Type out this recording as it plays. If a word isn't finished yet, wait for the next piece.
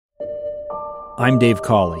I'm Dave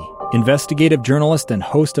Cawley, investigative journalist and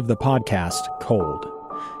host of the podcast Cold.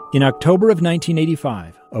 In October of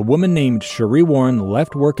 1985, a woman named Cherie Warren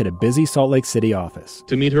left work at a busy Salt Lake City office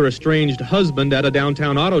to meet her estranged husband at a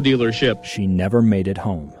downtown auto dealership. She never made it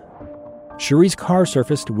home. Cherie's car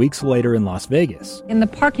surfaced weeks later in Las Vegas. In the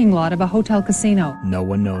parking lot of a hotel casino. No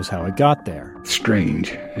one knows how it got there.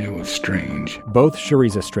 Strange. It was strange. Both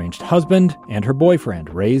Cherie's estranged husband and her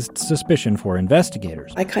boyfriend raised suspicion for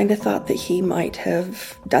investigators. I kind of thought that he might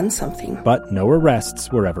have done something. But no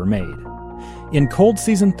arrests were ever made. In Cold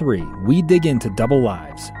Season 3, we dig into double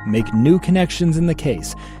lives, make new connections in the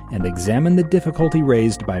case, and examine the difficulty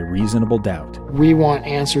raised by reasonable doubt. We want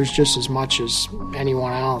answers just as much as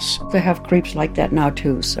anyone else. They have creeps like that now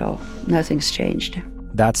too, so nothing's changed.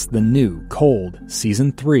 That's the new Cold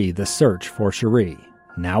Season 3, The Search for Cherie,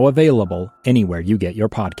 now available anywhere you get your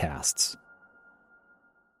podcasts.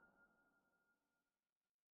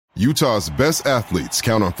 Utah's best athletes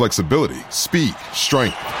count on flexibility, speed,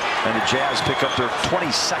 strength. And the Jazz pick up their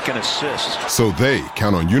 22nd assist. So they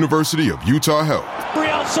count on University of Utah Health.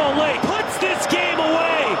 Real Salt Lake puts this game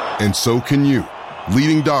away. And so can you.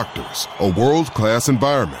 Leading doctors, a world-class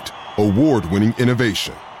environment, award-winning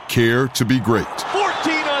innovation, care to be great.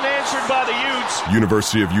 14 unanswered by the Utes.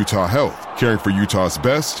 University of Utah Health, caring for Utah's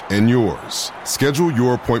best and yours. Schedule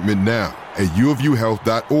your appointment now at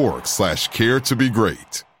uofuhealth.org/care to be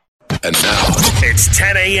great. And now, it's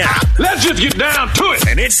 10 a.m. Let's just get down to it.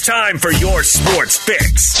 And it's time for your sports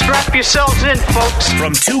fix. Strap yourselves in, folks.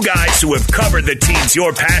 From two guys who have covered the teams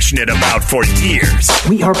you're passionate about for years.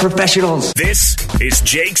 We are professionals. This is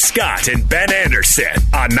Jake Scott and Ben Anderson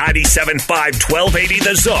on 97.5 1280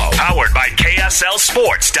 The Zone. Powered by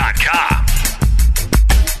KSLSports.com.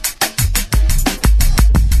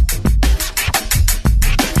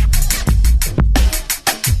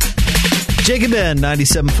 Jake and Ben,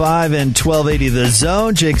 97.5 and 1280 The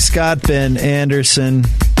Zone. Jake Scott, Ben Anderson.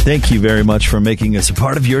 Thank you very much for making us a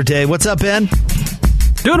part of your day. What's up, Ben?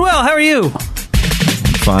 Doing well. How are you?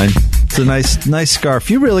 Fine. It's a nice scarf.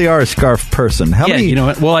 You really are a scarf person. How many? You know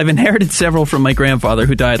what? Well, I've inherited several from my grandfather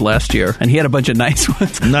who died last year, and he had a bunch of nice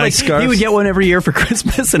ones. Nice scarves? He would get one every year for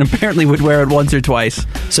Christmas and apparently would wear it once or twice.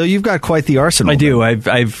 So you've got quite the arsenal. I do.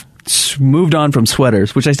 I've moved on from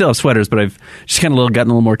sweaters, which I still have sweaters, but I've just kind of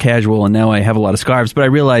gotten a little more casual, and now I have a lot of scarves. But I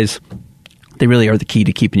realize they really are the key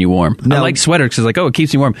to keeping you warm. Now, I like sweaters because it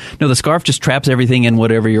keeps you warm. No, the scarf just traps everything in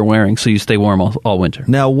whatever you're wearing, so you stay warm all winter.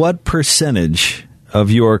 Now, what percentage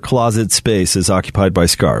of your closet space is occupied by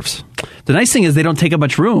scarves? The nice thing is they don't take up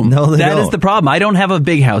much room. No, they don't. That is the problem. I don't have a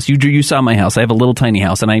big house. You saw my house. I have a little tiny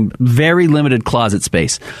house, and I'm very limited closet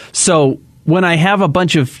space. So when I have a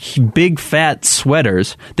bunch of big, fat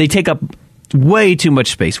sweaters, they take up way too much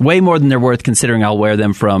space, way more than they're worth, considering I'll wear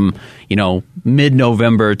them from,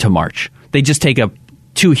 mid-November to March. They just take up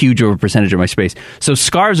too huge of a percentage of my space. So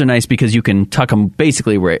scarves are nice because you can tuck them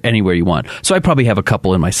basically anywhere you want. So I probably have a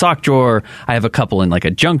couple in my sock drawer. I have a couple in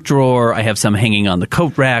a junk drawer. I have some hanging on the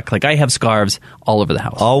coat rack. I have scarves all over the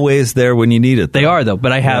house. Always there when you need it, though. They are, though.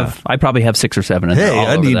 But I probably have 6 or 7 in there all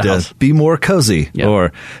I over need the to house. be more cozy. Yep.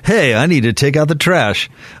 Or, hey, I need to take out the trash.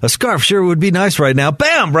 A scarf sure would be nice right now.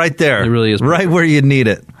 Bam! Right there. It really is. Right where you need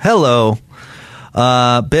it. Hello.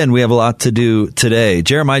 Ben, we have a lot to do today.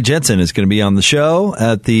 Jeremiah Jensen is going to be on the show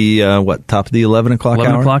at the, top of the 11 o'clock hour?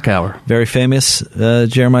 11 o'clock hour. Very famous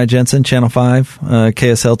Jeremiah Jensen, Channel 5,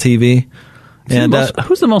 KSL TV.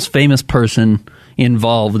 Who's the most famous person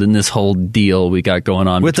involved in this whole deal we got going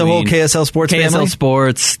on? With the whole KSL Sports family? KSL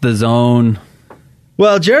Sports, The Zone.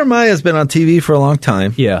 Well, Jeremiah has been on TV for a long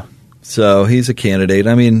time. Yeah. So he's a candidate.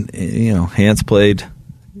 I mean, Hans played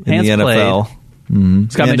in the NFL. Mm-hmm.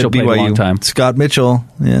 Scott Mitchell played a long time. Scott Mitchell,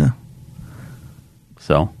 yeah.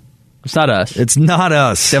 So, it's not us. It's not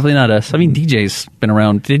us. Definitely not us. I mean, DJ's been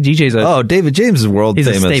around. DJ's David James is world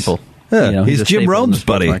famous. He's a staple. Yeah, he's Jim Rome's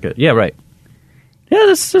buddy. Market. Yeah, right. Yeah,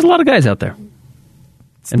 there's a lot of guys out there.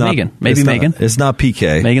 Megan. Maybe Megan. It's not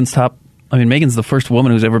PK. Megan's top. I mean, Megan's the first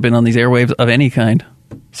woman who's ever been on these airwaves of any kind.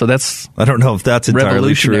 So that's... I don't know if that's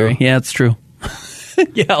entirely true. Yeah, it's true.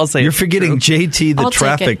 Yeah, I'll say you're forgetting JT, the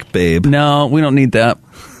traffic babe. No, we don't need that.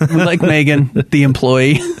 We like Megan, the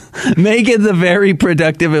employee. Megan, the very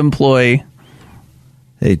productive employee.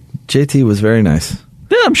 Hey, JT was very nice.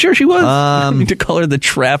 Yeah, I'm sure she was. I need to call her the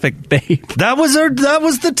traffic babe. That was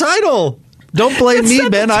the title. Don't blame me,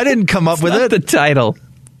 Ben. I didn't come up with it. The title.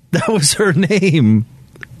 That was her name.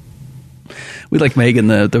 We like Megan,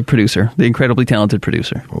 the producer, the incredibly talented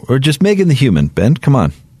producer. Or just Megan the human, Ben. Come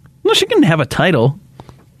on. No, she can have a title.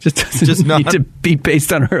 Just doesn't need to be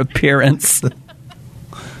based on her appearance.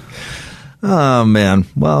 Oh, man.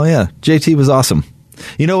 Well, yeah. JT was awesome.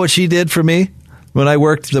 You know what she did for me? when I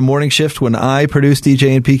worked the morning shift, when I produced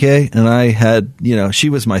DJ and PK, and I had, she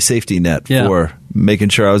was my safety net for making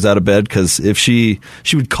sure I was out of bed, because if she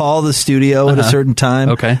would call the studio at a certain time,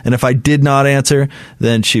 and if I did not answer,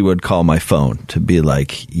 then she would call my phone to be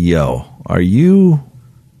like, yo, are you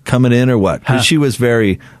coming in or what? Because she was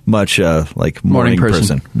very much morning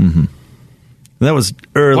person. Mm-hmm. And that was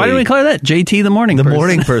early. Why do we call that JT the morning person? The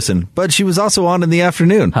morning person. But she was also on in the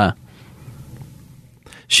afternoon.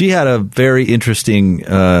 She had a very interesting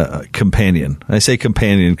companion. I say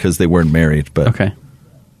companion because they weren't married, but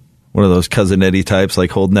one of those Cousin Eddie types,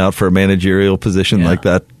 like holding out for a managerial position, like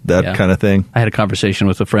that kind of thing. I had a conversation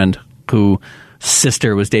with a friend whose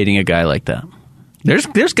sister was dating a guy like that. There's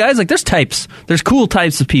guys there's types. There's cool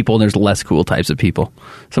types of people, and there's less cool types of people.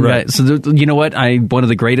 Some guys. So you know what? One of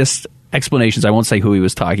the greatest explanations. I won't say who he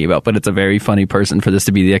was talking about, but it's a very funny person for this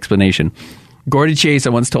to be the explanation. Gordy Chase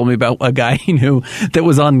once told me about a guy he knew that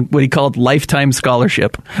was on what he called lifetime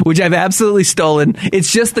scholarship, which I've absolutely stolen.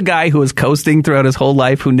 It's just the guy who was coasting throughout his whole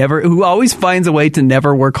life, who always finds a way to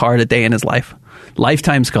never work hard a day in his life.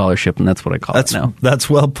 Lifetime scholarship, and that's what I call it now. That's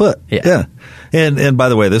well put. Yeah. And by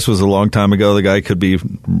the way, this was a long time ago. The guy could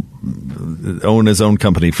own his own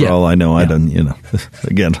company for all I know. I don't,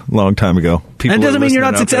 again, long time ago. And it doesn't mean you're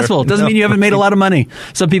not successful. It doesn't mean you haven't made a lot of money.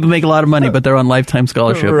 Some people make a lot of money, but they're on lifetime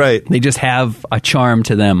scholarship. Right. They just have a charm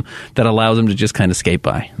to them that allows them to just kind of skate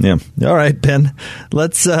by. Yeah. All right, Ben.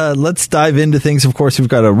 Let's dive into things. Of course, we've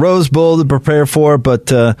got a Rose Bowl to prepare for,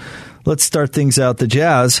 but let's start things out. The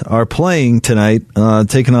Jazz are playing tonight,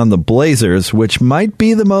 taking on the Blazers, which might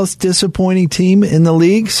be the most disappointing team in the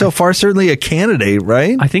league so far. Certainly a candidate,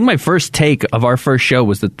 right? I think my first take of our first show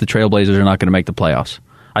was that the Trailblazers are not going to make the playoffs.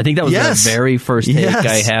 I think that was the very first take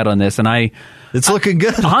I had on this, and it's looking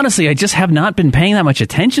good. Honestly, I just have not been paying that much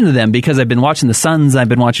attention to them because I've been watching the Suns, I've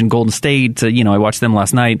been watching Golden State. I watched them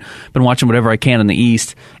last night. Been watching whatever I can in the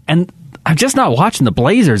East, and I'm just not watching the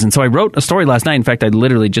Blazers. And so I wrote a story last night. In fact, I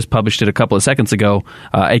literally just published it a couple of seconds ago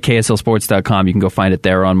at KSLSports.com. You can go find it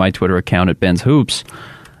there on my Twitter account at Ben's Hoops.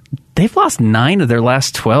 They've lost 9 of their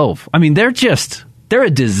last 12. I mean, they're a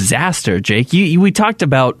disaster, Jake. We talked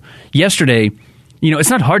about yesterday.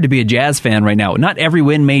 It's not hard to be a Jazz fan right now. Not every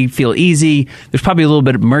win may feel easy. There's probably a little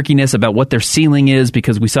bit of murkiness about what their ceiling is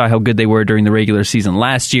because we saw how good they were during the regular season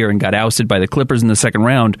last year and got ousted by the Clippers in the second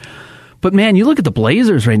round. But man, you look at the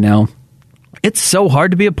Blazers right now. It's so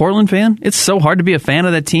hard to be a Portland fan. It's so hard to be a fan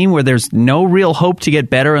of that team where there's no real hope to get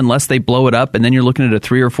better unless they blow it up, and then you're looking at a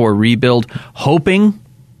 3 or 4 rebuild, hoping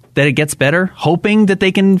that it gets better, hoping that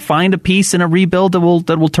they can find a piece in a rebuild that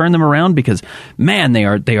will turn them around because, man, they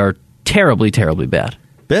are terribly, terribly bad.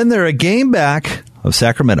 Ben, they're a game back of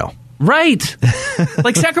Sacramento. Right.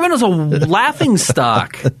 Sacramento's a laughing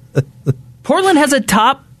stock. Portland has a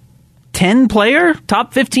top 10 player,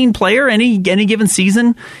 top 15 player any given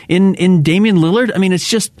season in Damian Lillard. I mean, it's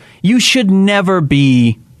just you should never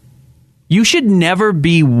be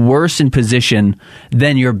worse in position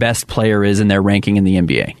than your best player is in their ranking in the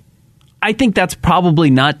NBA. I think that's probably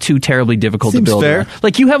not too terribly difficult to build. Fair.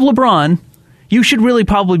 You have LeBron, you should really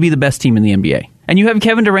probably be the best team in the NBA. And you have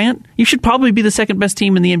Kevin Durant, you should probably be the second best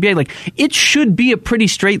team in the NBA. It should be a pretty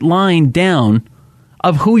straight line down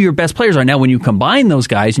of who your best players are. Now, when you combine those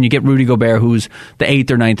guys and you get Rudy Gobert, who's the 8th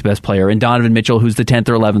or 9th best player, and Donovan Mitchell, who's the 10th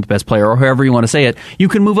or 11th best player, or however you want to say it, you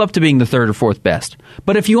can move up to being the 3rd or 4th best.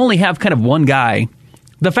 But if you only have kind of one guy,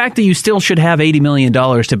 the fact that you still should have $80 million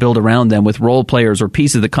to build around them with role players or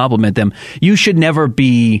pieces that complement them, you should never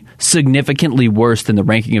be significantly worse than the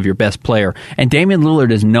ranking of your best player. And Damian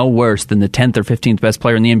Lillard is no worse than the 10th or 15th best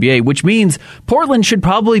player in the NBA, which means Portland should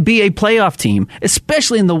probably be a playoff team,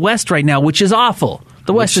 especially in the West right now, which is awful.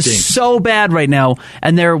 The West is so bad right now,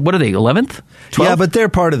 and they're, what are they, 11th? 12th? Yeah, but they're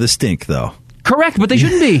part of the stink, though. Correct, but they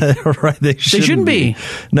shouldn't be. Right, they shouldn't be. be.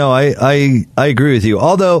 No, I agree with you.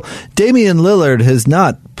 Although Damian Lillard has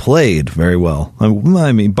not played very well.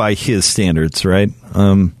 I mean, by his standards, right?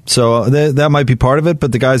 So that might be part of it.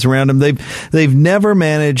 But the guys around him, they've never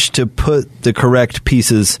managed to put the correct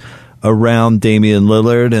pieces around Damian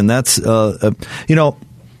Lillard, and that's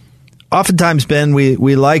oftentimes, Ben,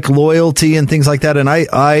 we like loyalty and things like that, and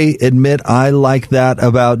I admit I like that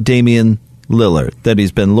about Damian Lillard, that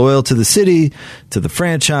he's been loyal to the city, to the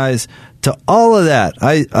franchise, to all of that.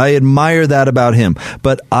 I admire that about him.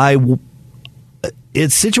 But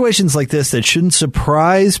it's situations like this that shouldn't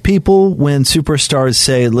surprise people when superstars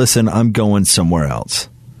say, listen, I'm going somewhere else.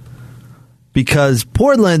 Because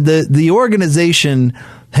Portland, the organization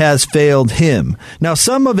has failed him. Now,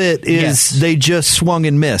 some of it is they just swung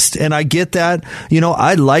and missed, and I get that.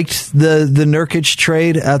 I liked the Nurkic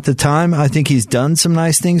trade at the time. I think he's done some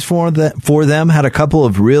nice things for them. Had a couple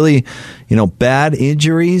of really, bad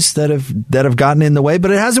injuries that have gotten in the way,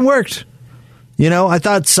 but it hasn't worked. I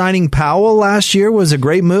thought signing Powell last year was a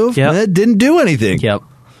great move. Yep. It didn't do anything. Yep.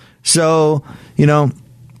 So,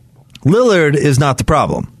 Lillard is not the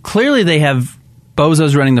problem. Clearly, they have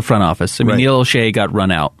bozos running the front office. I mean, Neil O'Shea got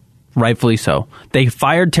run out, rightfully so. They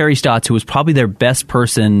fired Terry Stotts, who was probably their best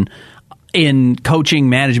person in coaching,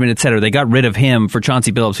 management, etc. They got rid of him for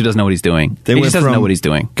Chauncey Billups, who doesn't know what he's doing. He just doesn't know what he's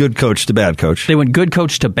doing. Good coach to bad coach. They went good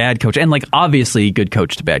coach to bad coach, and obviously good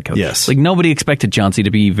coach to bad coach. Yes. Nobody expected Chauncey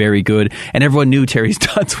to be very good, and everyone knew Terry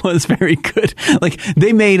Stotts was very good.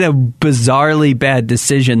 They made a bizarrely bad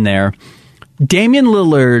decision there. Damian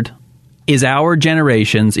Lillard is our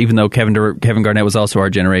generation's, even though Kevin Garnett was also our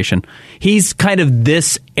generation. He's kind of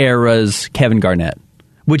this era's Kevin Garnett,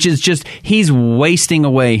 which is just he's wasting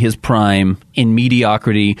away his prime in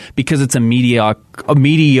mediocrity because it's a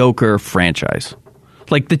mediocre franchise.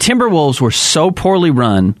 The Timberwolves were so poorly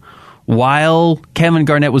run while Kevin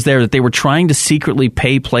Garnett was there that they were trying to secretly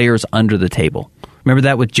pay players under the table. Remember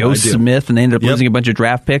that with Joe Smith, and they ended up losing a bunch of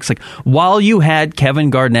draft picks? While you had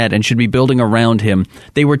Kevin Garnett and should be building around him,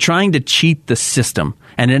 they were trying to cheat the system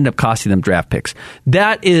and ended up costing them draft picks.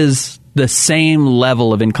 That is the same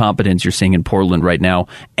level of incompetence you're seeing in Portland right now,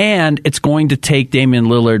 and it's going to take Damian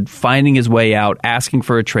Lillard finding his way out, asking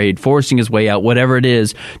for a trade, forcing his way out, whatever it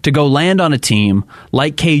is, to go land on a team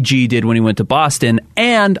like KG did when he went to Boston,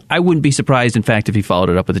 and I wouldn't be surprised, in fact, if he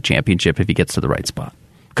followed it up with a championship if he gets to the right spot.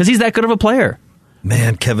 Because he's that good of a player.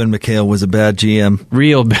 Man, Kevin McHale was a bad GM.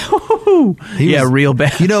 Real bad. Real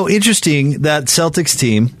bad. Interesting, that Celtics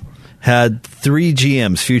team had 3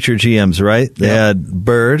 GMs, future GMs, right? They had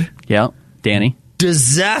Bird. Yeah. Danny.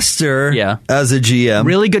 Disaster as a GM.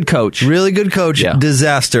 Really good coach. Yeah.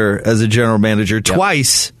 Disaster as a general manager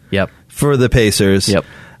twice for the Pacers. Yep.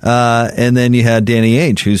 And then you had Danny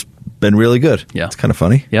Ainge, who's been really good. Yeah. It's kind of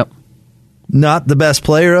funny. Yep. Not the best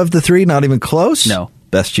player of the 3, not even close. No.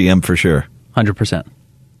 Best GM for sure. 100%.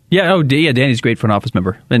 Yeah, Danny's a great front office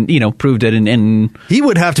member, and proved it. And he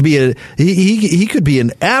would have to be he could be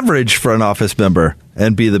an average front office member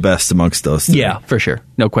and be the best amongst those 3. Yeah, for sure,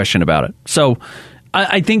 no question about it. So,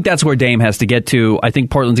 I think that's where Dame has to get to. I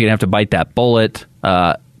think Portland's going to have to bite that bullet.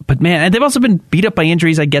 But man, and they've also been beat up by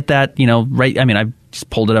injuries. I get that, right? I mean, I've just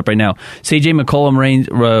pulled it up right now. C.J.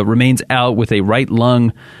 McCollum remains out with a right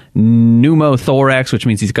lung pneumothorax, which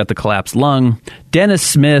means he's got the collapsed lung. Dennis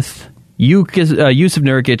Smith, Yusuf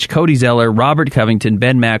Nurkic, Cody Zeller, Robert Covington,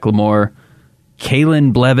 Ben McLemore,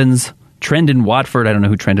 Kalen Blevins, Trendon Watford. I don't know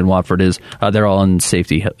who Trendon Watford is. They're all in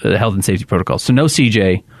health and safety protocols. So no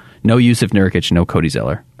CJ, no Yusuf Nurkic, no Cody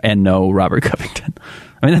Zeller, and no Robert Covington.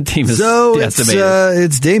 I mean, that team is decimated.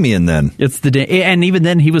 It's Damian then. And even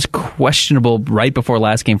then, he was questionable right before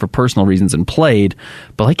last game for personal reasons and played.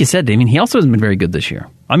 But like you said, Damian, he also hasn't been very good this year.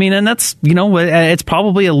 I mean, and that's, it's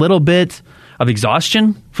probably a little bit of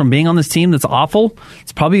exhaustion from being on this team that's awful.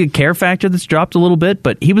 It's probably a care factor that's dropped a little bit,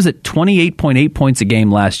 but he was at 28.8 points a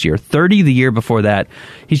game last year, 30 the year before that.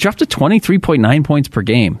 He's dropped to 23.9 points per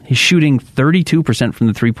game. He's shooting 32% from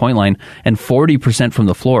the three-point line and 40% from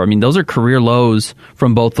the floor. I mean, those are career lows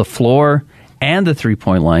from both the floor and the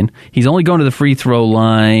three-point line. He's only going to the free throw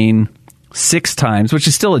line 6 times, which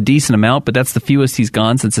is still a decent amount, but that's the fewest he's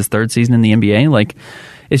gone since his 3rd season in the NBA.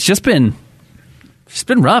 It's just been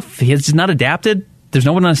rough. He has just not adapted. There's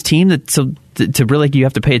no one on his team to really you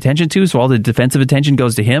have to pay attention to, so all the defensive attention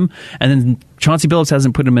goes to him. And then Chauncey Billups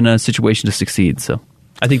hasn't put him in a situation to succeed. So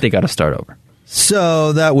I think they got to start over.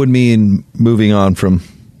 So that would mean moving on from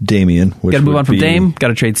Damian. Got to move on from Dame. Got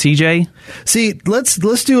to trade CJ. See, let's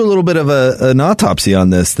do a little bit of an autopsy on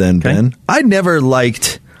this then, Ben. I never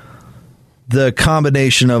liked the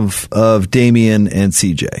combination of Damian and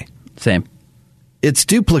CJ. Same. It's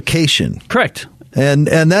duplication. Correct. And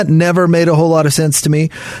that never made a whole lot of sense to me.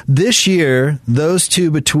 This year, those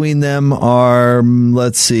two between them are,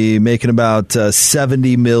 making about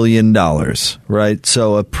 $70 million, right?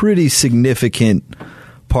 So a pretty significant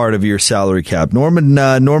part of your salary cap. Norman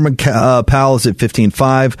Powell is at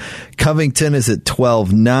 15.5. Covington is at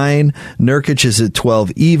 12.9. Nurkic is at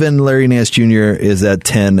 12 even. Larry Nance Jr. is at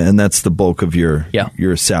 10, and that's the bulk of your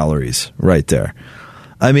salaries right there.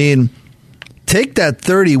 I mean, take that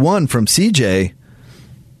 31 from CJ.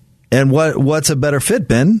 And what's a better fit,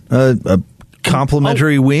 Ben? A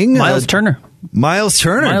complimentary wing? Miles Turner. Miles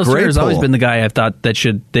Turner. Miles great Turner's pull. always been the guy I've thought that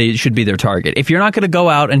they should be their target. If you're not going to go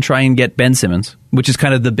out and try and get Ben Simmons, which is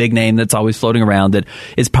kind of the big name that's always floating around, that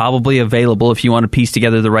is probably available if you want to piece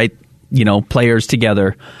together the right, players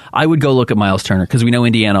together, I would go look at Miles Turner because we know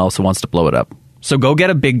Indiana also wants to blow it up. So go get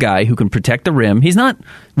a big guy who can protect the rim. He's not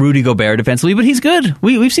Rudy Gobert defensively, but he's good.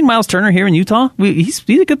 We've seen Miles Turner here in Utah. He's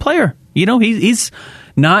a good player. He's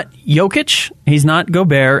not Jokic, he's not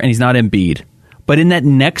Gobert, and he's not Embiid. But in that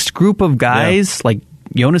next group of guys, like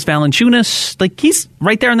Jonas Valanciunas, like he's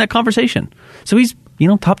right there in that conversation. So he's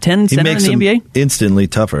top 10 center in the NBA. Instantly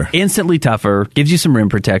tougher. Gives you some rim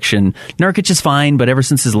protection. Nurkic is fine, but ever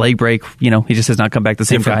since his leg break, he just has not come back the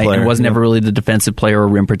same Different guy. player, and wasn't ever really the defensive player or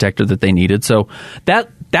rim protector that they needed. So that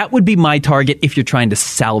would be my target if you're trying to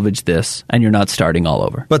salvage this and you're not starting all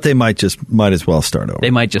over. But they might as well start over. They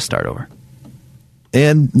might just start over.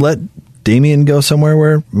 And let Damian go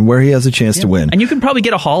somewhere where he has a chance to win. And you can probably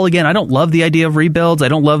get a haul again. I don't love the idea of rebuilds. I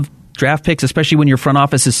don't love draft picks, especially when your front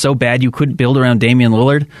office is so bad you couldn't build around Damian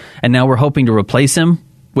Lillard, and now we're hoping to replace him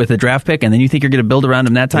with a draft pick, and then you think you're going to build around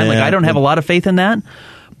him that time. Yeah, I don't have a lot of faith in that.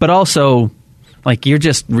 But also, you're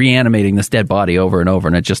just reanimating this dead body over and over,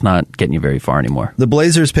 and it's just not getting you very far anymore. The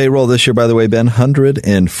Blazers' payroll this year, by the way, Ben,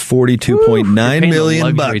 $142.9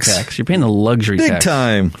 million bucks. You're paying the luxury big tax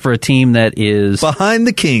time for a team that is behind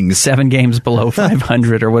the Kings, 7 games below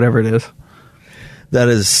 500 or whatever it is. That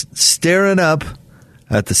is staring up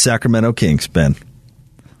at the Sacramento Kings, Ben.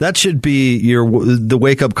 That should be the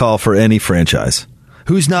wake-up call for any franchise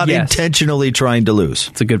who's not intentionally trying to lose.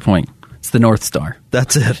 That's a good point. It's the North Star.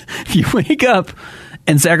 That's it. If you wake up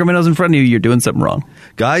and Sacramento's in front of you, you're doing something wrong.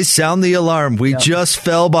 Guys, sound the alarm. We just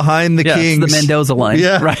fell behind the Kings. It's the Mendoza line,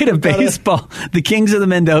 right, of baseball. The Kings are the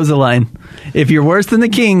Mendoza line. If you're worse than the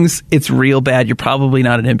Kings, it's real bad. You're probably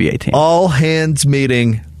not an NBA team. All hands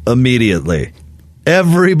meeting immediately.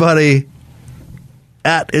 Everybody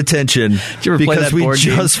at attention, because we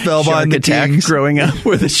just fell behind the Kings. Growing up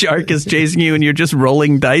where the shark is chasing you and you're just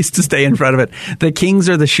rolling dice to stay in front of it. The Kings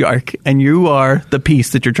are the shark and you are the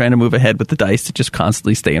piece that you're trying to move ahead with the dice to just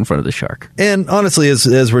constantly stay in front of the shark. And honestly,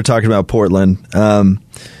 as we're talking about Portland,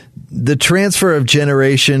 the transfer of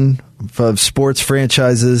generation of sports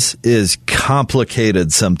franchises is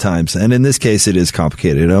complicated sometimes. And in this case, it is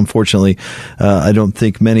complicated. Unfortunately, I don't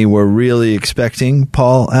think many were really expecting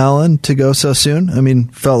Paul Allen to go so soon. I mean,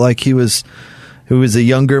 felt like he was a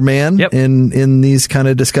younger man in these kind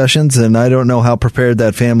of discussions. And I don't know how prepared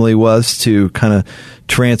that family was to kind of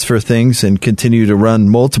transfer things and continue to run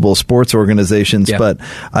multiple sports organizations. Yep. But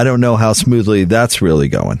I don't know how smoothly that's really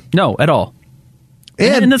going. No, at all.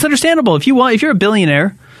 And that's understandable. If you're a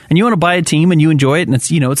billionaire and you want to buy a team and you enjoy it and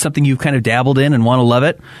it's something you've kind of dabbled in and want to love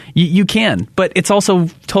it, you can. But it's also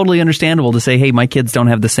totally understandable to say, hey, my kids don't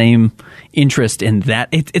have the same interest in that.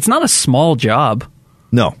 It's not a small job.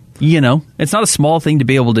 No. It's not a small thing to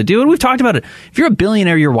be able to do. And we've talked about it. If you're a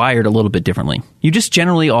billionaire, you're wired a little bit differently. You just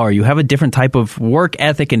generally are. You have a different type of work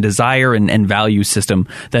ethic and desire and value system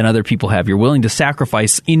than other people have. You're willing to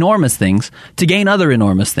sacrifice enormous things to gain other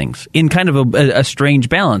enormous things in kind of a strange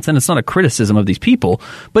balance. And it's not a criticism of these people,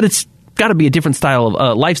 but it's got to be a different style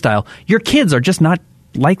of lifestyle. Your kids are just not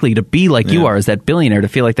likely to be like you are as that billionaire to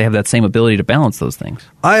feel like they have that same ability to balance those things.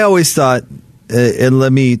 I always thought... and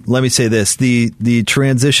let me say this: the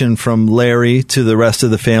transition from Larry to the rest of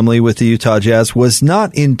the family with the Utah Jazz was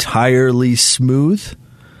not entirely smooth.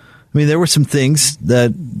 I mean, there were some things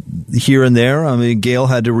that here and there. I mean, Gail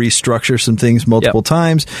had to restructure some things multiple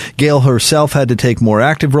times. Gail herself had to take more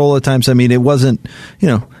active role at times. I mean, it wasn't,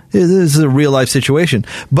 it is a real life situation.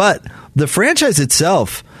 But the franchise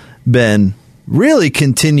itself, Ben, really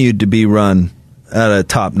continued to be run at a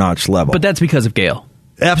top notch level. But that's because of Gail.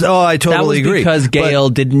 Oh, I totally agree. That was because Gail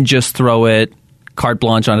didn't just throw it carte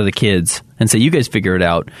blanche onto the kids and say, you guys figure it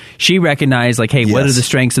out. She recognized, hey, what are the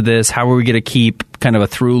strengths of this? How are we going to keep kind of a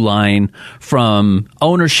through line from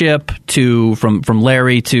ownership to from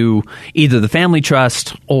Larry to either the family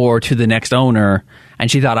trust or to the next owner? And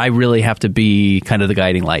she thought, I really have to be kind of the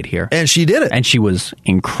guiding light here. And she did it. And she was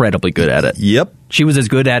incredibly good at it. Yep. She was as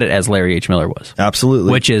good at it as Larry H. Miller was.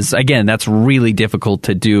 Absolutely. Which is, again, that's really difficult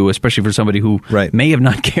to do, especially for somebody who may have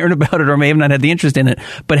not cared about it or may have not had the interest in it,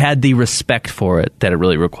 but had the respect for it that it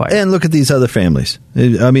really required. And look at these other families.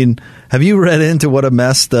 I mean, have you read into what a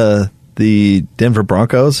mess the Denver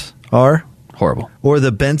Broncos are? Horrible. Or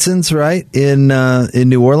the Bensons, right, in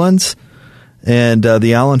New Orleans? And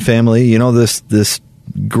the Allen family, this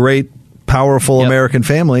great, powerful American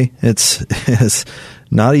family. It's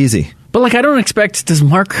not easy. But I don't expect. Does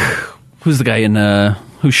Mark, who's the guy in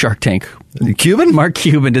Who's Shark Tank? Cuban? Mark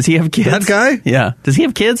Cuban. Does he have kids? That guy? Yeah. Does he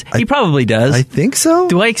have kids? He probably does. I think so.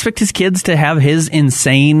 Do I expect his kids to have his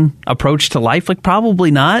insane approach to life? Like,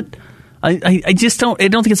 probably not. I just don't. I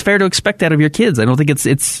don't think it's fair to expect that of your kids. I don't think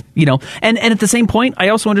it's you know. And at the same point, I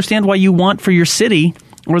also understand why you want for your city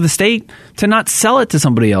or the state to not sell it to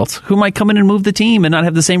somebody else who might come in and move the team and not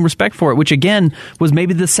have the same respect for it, which again was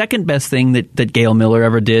maybe the second best thing that Gail Miller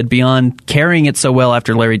ever did beyond carrying it so well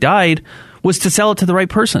after Larry died, was to sell it to the right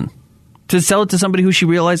person. To sell it to somebody who she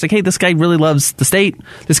realized, like, hey, this guy really loves the state.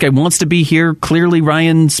 This guy wants to be here. Clearly,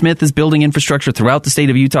 Ryan Smith is building infrastructure throughout the state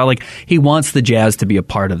of Utah. Like, he wants the Jazz to be a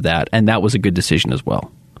part of that, and that was a good decision as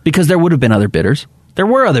well. Because there would have been other bidders. There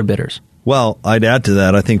were other bidders. Well, I'd add to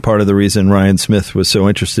that, I think part of the reason Ryan Smith was so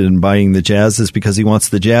interested in buying the Jazz is because he wants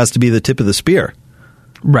the Jazz to be the tip of the spear.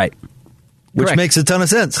 Right. Which Correct. makes a ton of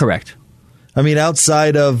sense. Correct. I mean,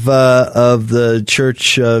 outside of the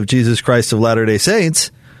Church of Jesus Christ of Latter-day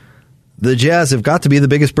Saints, the Jazz have got to be the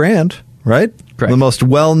biggest brand, right? Correct. The most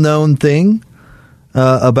well-known thing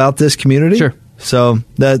about this community. Sure. So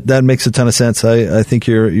that makes a ton of sense. I think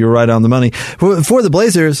you're right on the money. For the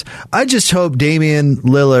Blazers, I just hope Damian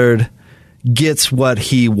Lillard gets what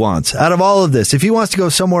he wants out of all of this. If he wants to go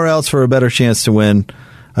somewhere else for a better chance to win,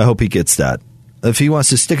 I hope he gets that. If he wants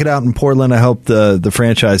to stick it out in Portland, I hope the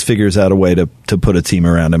franchise figures out a way to put a team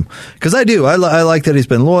around him. Because I do. I like that he's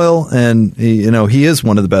been loyal, and he is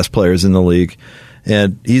one of the best players in the league.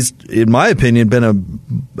 And he's, in my opinion, been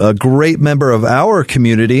a great member of our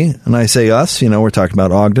community. And I say us, we're talking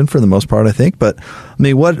about Ogden for the most part, I think. But, I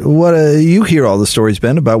mean, what you hear all the stories,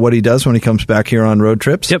 Ben, about what he does when he comes back here on road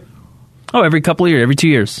trips? Yep. Oh, every couple of years, every 2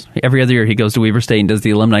 years. Every other year he goes to Weber State and does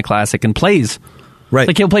the Alumni Classic and plays. Right.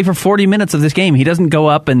 Like, he'll play for 40 minutes of this game. He doesn't go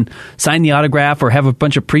up and sign the autograph or have a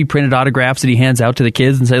bunch of pre-printed autographs that he hands out to the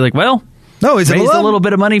kids and say, like, well, no, he's raised a little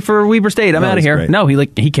bit of money for Weber State. I'm out of here. Great. No,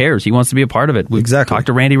 he cares. He wants to be a part of it. We talk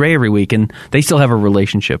to Randy Ray every week, and they still have a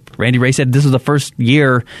relationship. Randy Ray said this was the first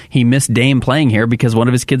year he missed Dame playing here because one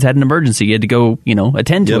of his kids had an emergency. He had to go,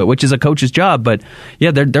 attend to it, which is a coach's job. But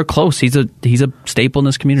yeah, they're close. He's a staple in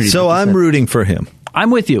this community. So I'm rooting for him. I'm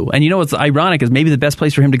with you. And what's ironic is maybe the best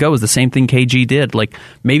place for him to go is the same thing KG did. Like,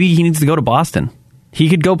 maybe he needs to go to Boston. He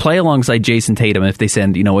could go play alongside Jason Tatum if they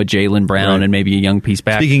send, a Jaylen Brown and maybe a young piece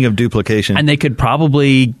back. Speaking of duplication. And they could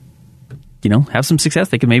probably, have some success.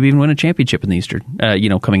 They could maybe even win a championship in the Eastern,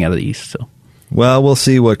 coming out of the East. So, well, we'll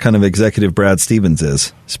see what kind of executive Brad Stevens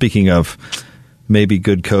is. Speaking of maybe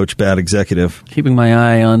good coach, bad executive. Keeping my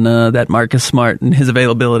eye on that Marcus Smart and his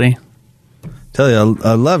availability. Tell you,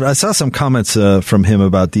 I love it. I saw some comments from him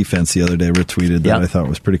about defense the other day, retweeted that I thought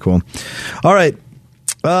was pretty cool. All right.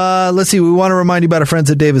 Let's see. We want to remind you about our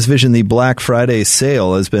friends at Davis Vision. The Black Friday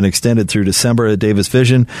sale has been extended through December at Davis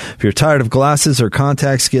Vision. If you're tired of glasses or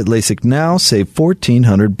contacts, get LASIK now. Save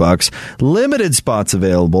 $1,400. Limited spots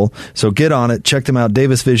available, so get on it. Check them out,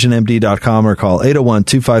 davisvisionmd.com, or call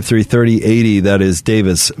 801-253-3080. That is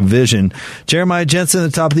Davis Vision. Jeremiah Jensen,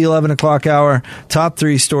 the top of the 11 o'clock hour. Top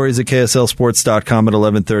 3 stories at KSLSports.com at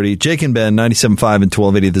 11:30. Jake and Ben, 97.5 and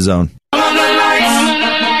 1280 The Zone.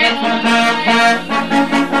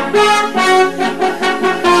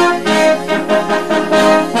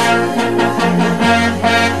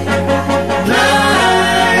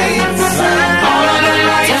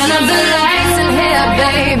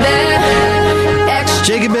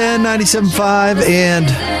 Jake and Ben, 97.5 and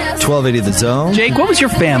 1280 The Zone. Jake, what was your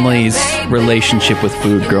family's relationship with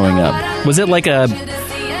food growing up? Was it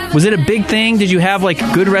a big thing? Did you have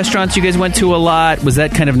good restaurants you guys went to a lot? Was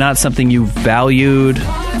that kind of not something you valued?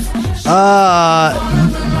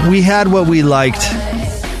 We had what we liked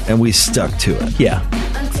and we stuck to it. Yeah.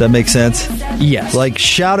 Does that make sense? Yes.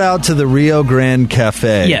 Shout out to the Rio Grande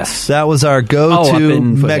Cafe. Yes. That was our go-to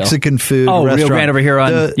Mexican food restaurant. Rio Grande over here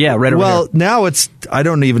on, right over here. Well, now I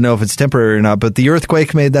don't even know if it's temporary or not, but the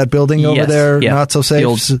earthquake made that building over there not so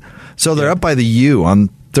safe. So they're up by the U on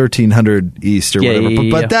 1300 East or whatever.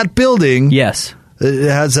 But that building it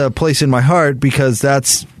has a place in my heart because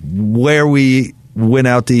that's where we went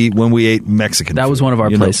out to eat when we ate Mexican food. That was one of our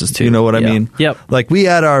places, too. You know what I mean? Yep. We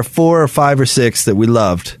had our 4 or 5 or 6 that we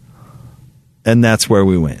loved, and that's where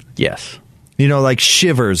we went. Yes.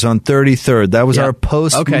 Shivers on 33rd. That was our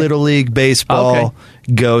post-Little League baseball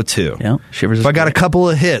go-to. Yeah, Shivers if I got a couple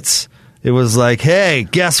of hits, it was like, hey,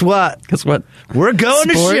 guess what? Guess what? We're going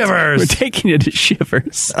to Shivers. We're taking you to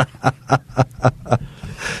Shivers.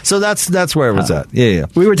 So that's where it was at. Yeah.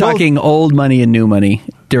 We were talking old money and new money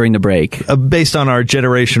during the break. Based on our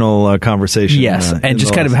generational conversation. Yes, and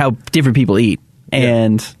just kind of how different people eat.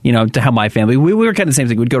 And, to how my family, we were kind of the same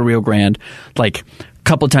thing. We'd go to Rio Grande,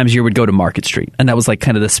 couple of times a year would go to Market Street, and that was like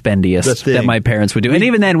kind of the spendiest that my parents would do. And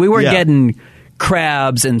even then, we weren't getting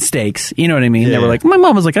crabs and steaks. You know what I mean? They were like, my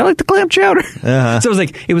mom was like, I like the clam chowder. So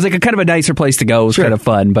it was like a kind of a nicer place to go. It was kind of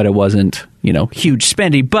fun, but it wasn't, huge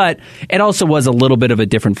spendy. But it also was a little bit of a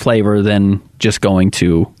different flavor than just going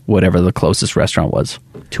to whatever the closest restaurant was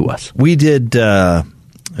to us. We did brunch.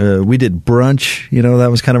 That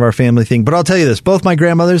was kind of our family thing. But I'll tell you this: both my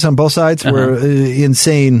grandmothers on both sides were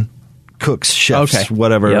insane cooks, chefs,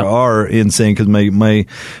 whatever, are insane, because my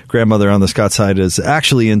grandmother on the Scott side is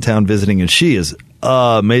actually in town visiting, and she is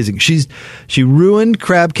amazing. She ruined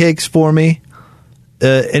crab cakes for me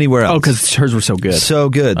anywhere else. Oh, because hers were so good. So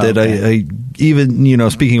good that I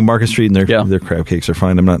even, speaking of Market Street, and their crab cakes are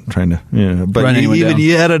fine. I'm not trying to, but even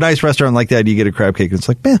you had a nice restaurant like that, you get a crab cake, and it's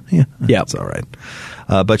like, it's all right.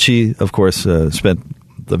 But she, of course, spent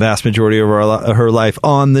the vast majority of her life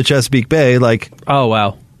on the Chesapeake Bay. Like, oh,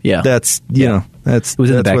 wow. Yeah, that's that's it was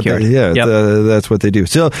in the backyard. That's what they do.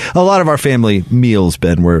 So a lot of our family meals,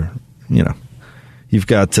 Ben, were you've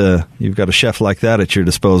got a chef like that at your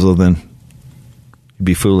disposal, then you'd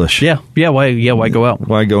be foolish. Yeah. Why go out?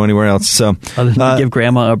 Why go anywhere else? So other than give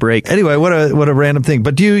Grandma a break. Anyway, what a random thing.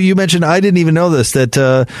 But you mentioned, I didn't even know this, that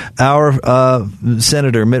our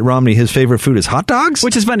Senator Mitt Romney, his favorite food is hot dogs,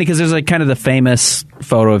 which is funny because there's like kind of the famous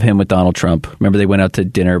photo of him with Donald Trump. Remember, they went out to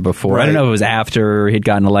dinner before. Right. I don't know if it was after he'd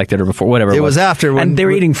gotten elected or before, whatever. It was after, and they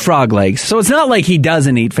were eating frog legs. So it's not like he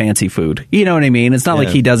doesn't eat fancy food. You know what I mean? It's not like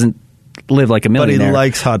he doesn't live like a millionaire. But he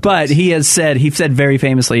likes hot dogs. But he said very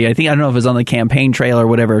famously, I don't know if it was on the campaign trail or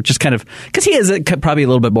whatever, just kind of, because he is probably a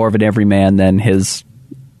little bit more of an everyman than his,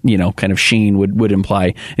 kind of sheen would imply.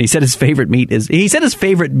 And he said his favorite meat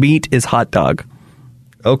is hot dog.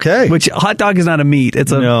 Okay. Which hot dog is not a meat.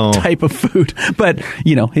 It's a type of food. But,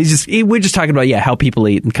 we're just talking about, how people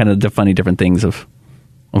eat and kind of the funny different things of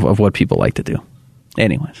what people like to do.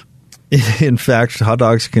 Anyways. In fact, hot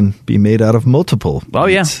dogs can be made out of multiple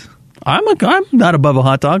meats. Yeah. I'm not above a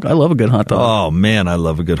hot dog. I love a good hot dog. Oh, man, I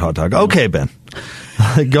love a good hot dog. Okay, Ben.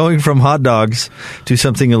 Going from hot dogs to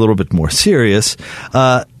something a little bit more serious,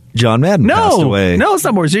 John Madden passed away. No, it's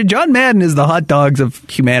not more serious. John Madden is the hot dogs of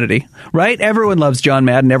humanity, right? Everyone loves John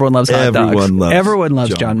Madden. Everyone loves hot dogs. Everyone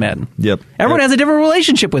loves John Madden. Yep. Everyone has a different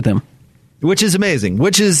relationship with him. Which is amazing.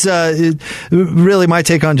 Which is really my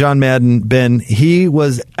take on John Madden, Ben. He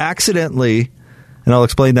was accidentally, and I'll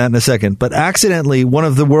explain that in a second, but accidentally one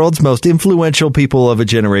of the world's most influential people of a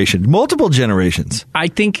generation. Multiple generations. I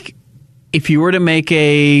think if you were to make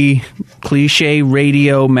a cliche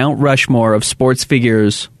radio Mount Rushmore of sports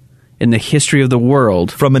figures in the history of the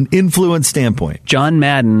world, from an influence standpoint, John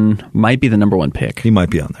Madden might be the number one pick. He might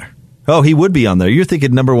be on there. Oh, he would be on there. You're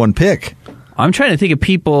thinking number one pick. I'm trying to think of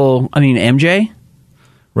people. I mean, MJ?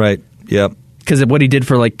 Right. Yep. Because of what he did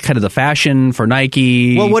for, like, kind of the fashion for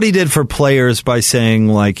Nike. Well, what he did for players by saying,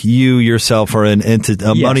 like, you yourself are an entity,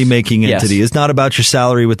 a money-making entity. Yes. It's not about your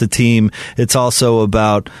salary with the team. It's also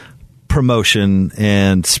about promotion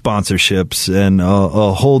and sponsorships and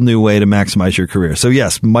a whole new way to maximize your career. So,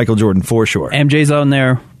 yes, Michael Jordan for sure. MJ's on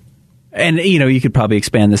there. And, you could probably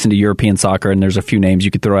expand this into European soccer, and there's a few names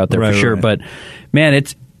you could throw out there for sure. Right. But, man, the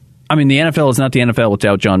NFL is not the NFL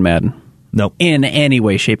without John Madden. Nope. In any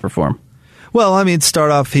way, shape, or form. Well, I mean,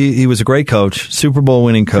 start off, he was a great coach, Super Bowl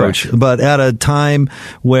winning coach, correct, but at a time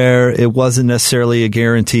where it wasn't necessarily a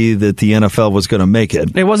guarantee that the NFL was going to make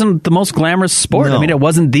it. It wasn't the most glamorous sport. No. I mean, it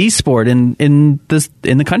wasn't the sport in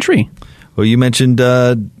the country. Well, you mentioned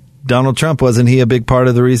Donald Trump. Wasn't he a big part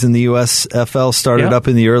of the reason the USFL started up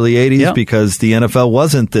in the early 80s? Yeah. Because the NFL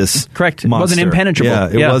wasn't this correct. monster. It wasn't impenetrable.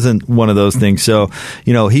 Yeah, it wasn't one of those things. So,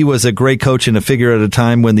 he was a great coach and a figure at a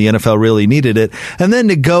time when the NFL really needed it. And then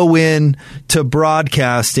to go in to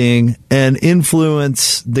broadcasting and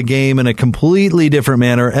influence the game in a completely different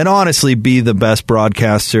manner and honestly be the best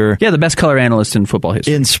broadcaster. Yeah, the best color analyst in football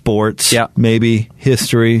history. In sports, maybe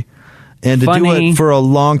history. And to do it for a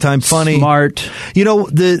long time, funny, smart,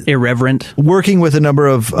 irreverent. Working with a number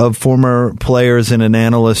of former players in an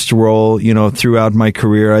analyst role, throughout my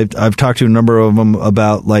career, I've talked to a number of them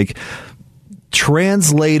about like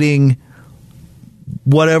translating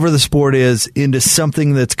whatever the sport is into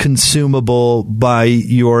something that's consumable by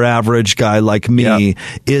your average guy like me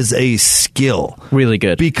is a skill. Really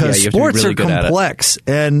good. Because sports really are complex.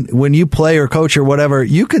 And when you play or coach or whatever,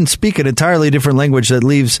 you can speak an entirely different language that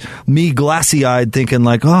leaves me glassy-eyed thinking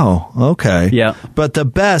like, oh, okay. Yeah. But the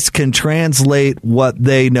best can translate what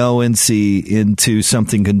they know and see into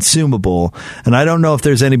something consumable. And I don't know if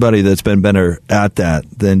there's anybody that's been better at that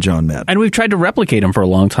than John Madden. And we've tried to replicate him for a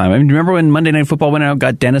long time. I mean, remember when Monday Night Football went out and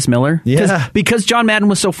got Dennis Miller? Yeah. Because John Madden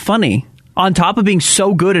was so funny On top of being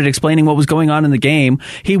so good at explaining what was going on in the game,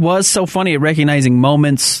 he was so funny at recognizing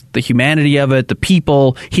moments, the humanity of it, the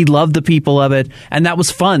people. He loved the people of it, and that was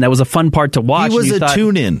fun. That was a fun part to watch. He was a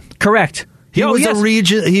tune-in. Correct. He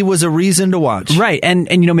was a reason to watch. Right, and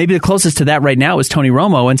maybe the closest to that right now is Tony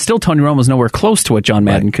Romo, and still Tony Romo's nowhere close to what John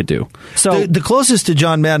Madden could do. So the closest to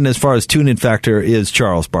John Madden as far as tune-in factor is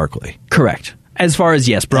Charles Barkley. Correct. As far as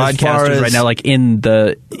broadcasters right now, like in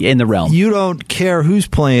the realm. You don't care who's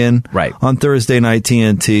playing on Thursday night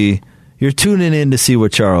TNT. You're tuning in to see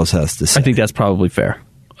what Charles has to say. I think that's probably fair.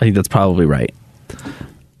 I think that's probably right.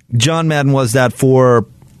 John Madden was that for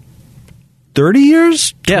 30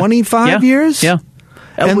 years? 25 years? Yeah.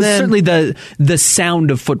 It was certainly the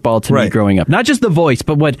sound of football to me growing up. Not just the voice,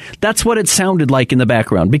 but that's what it sounded like in the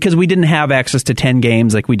background. Because we didn't have access to 10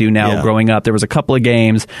 games like we do now growing up. There was a couple of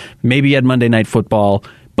games. Maybe you had Monday Night Football.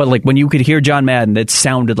 But like when you could hear John Madden, it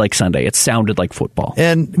sounded like Sunday. It sounded like football.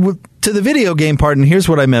 And to the video game part, and here's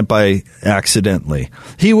what I meant by accidentally.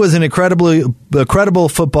 He was an incredible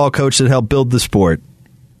football coach that helped build the sport.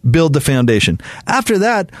 Build the foundation. After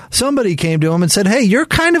that, somebody came to him and said, "Hey, you're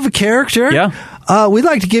kind of a character. Yeah, we'd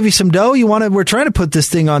like to give you some dough. We're trying to put this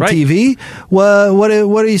thing on TV. What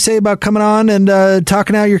do you say about coming on and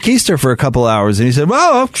talking out your keister for a couple hours?" And he said,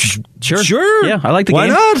 "Well, sure. Yeah, I like the game. Why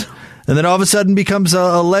not?" And then all of a sudden becomes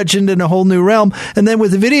a legend in a whole new realm. And then with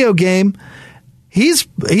the video game, he's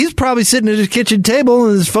probably sitting at his kitchen table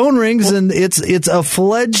and his phone rings and it's a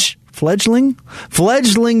fledgling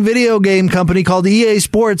video game company called EA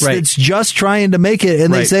Sports that's just trying to make it,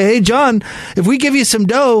 and they say, "Hey John, if we give you some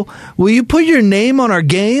dough, will you put your name on our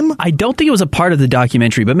game?" I don't think it was a part of the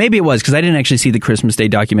documentary, but maybe it was, because I didn't actually see the Christmas Day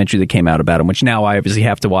documentary that came out about him, which now I obviously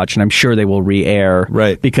have to watch, and I'm sure they will re-air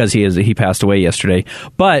because he passed away yesterday.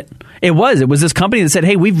 But it was this company that said,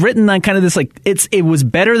 "Hey, we've written on kind of this, like it was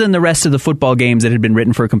better than the rest of the football games that had been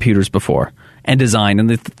written for computers before and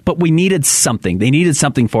designed, but we needed something. They needed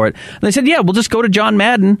something for it." And they said, "Yeah, we'll just go to John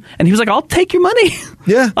Madden." And he was like, "I'll take your money.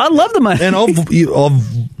 Yeah, I love the money." And I'll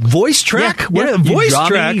voice track.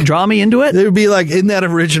 Draw me into it. It would be like in that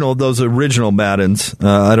those original Maddens.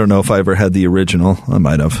 I don't know if I ever had the original. I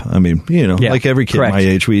might have. I mean, like every kid my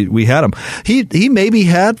age, we had them. He maybe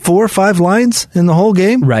had 4 or 5 lines in the whole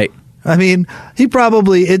game. Right. I mean,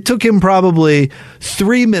 it took him probably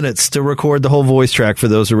 3 minutes to record the whole voice track for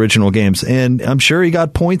those original games. And I'm sure he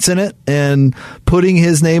got points in it, and putting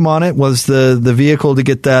his name on it was the vehicle to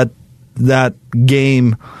get that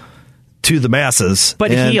game to the masses. But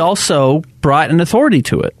he also brought an authority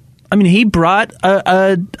to it. I mean, he brought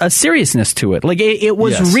a seriousness to it. Like, it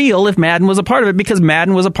was real if Madden was a part of it, because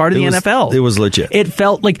Madden was a part of the NFL. It was legit. It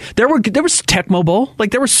felt like there was Tecmo Bowl.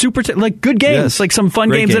 Like, there were good games, like some fun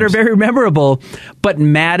games that are very memorable. But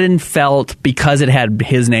Madden felt, because it had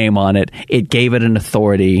his name on it, it gave it an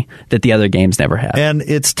authority that the other games never had. And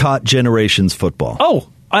it's taught generations football. Oh,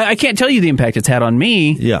 I can't tell you the impact it's had on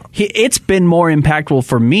me. Yeah. It's been more impactful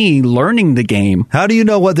for me learning the game. How do you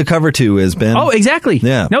know what the cover 2 is, Ben? Oh, exactly.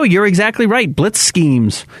 Yeah. No, you're exactly right. Blitz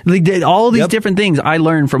schemes. All these different things I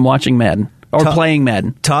learned from watching Madden. Or playing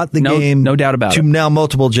Madden. Taught the game. No doubt about it. To now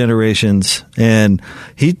multiple generations. And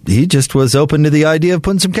he just was open to the idea of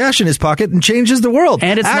putting some cash in his pocket and changes the world.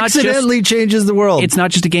 And it's accidentally changes the world. It's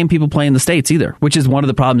not just a game people play in the States either, which is one of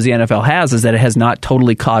the problems the NFL has, is that it has not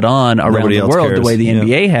totally caught on around the world the way the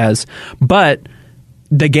NBA has. But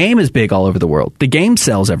the game is big all over the world. The game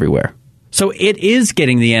sells everywhere. So it is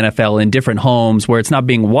getting the NFL in different homes where it's not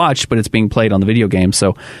being watched, but it's being played on the video game.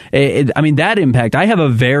 So, that impact, I have a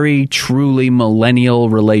very truly millennial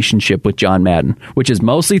relationship with John Madden, which is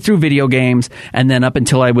mostly through video games. And then up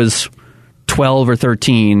until I was 12 or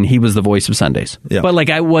 13, he was the voice of Sundays. Yeah. But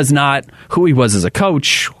I was not who he was as a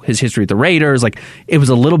coach, his history with the Raiders. It was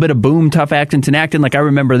a little bit of boom, tough acting, Tinactin. I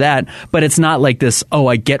remember that. But it's not like this,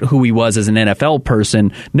 I get who he was as an NFL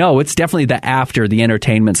person. No, it's definitely the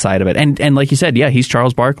entertainment side of it. And like you said, he's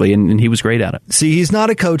Charles Barkley, and he was great at it. See, he's not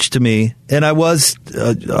a coach to me. And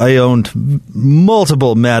I owned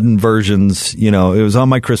multiple Madden versions. It was on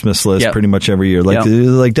my Christmas list pretty much every year.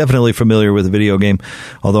 Definitely familiar with the video game,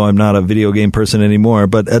 although I'm not a video game person anymore,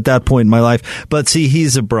 but at that point in my life. But see,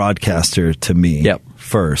 he's a broadcaster to me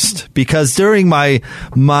first, because during my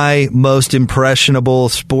most impressionable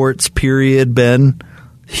sports period, Ben,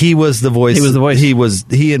 he was the voice.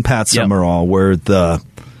 He and Pat Summerall were the.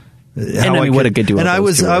 What a good duo. And I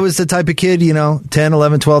was the type of kid, 10,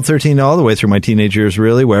 11, 12, 13, all the way through my teenage years,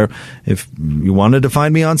 really, where if you wanted to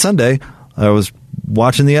find me on Sunday, I was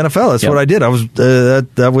watching the NFL. That's what I did. I was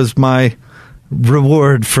that was my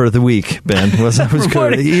reward for the week, Ben. I was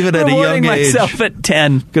good. Even at a young age. Myself at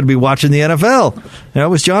 10. Going to be watching the NFL. That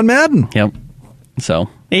was John Madden. Yep. So,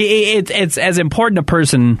 It's as important a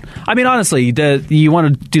person. I mean, honestly, you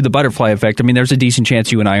want to do the butterfly effect. I mean, there's a decent chance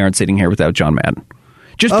you and I aren't sitting here without John Madden.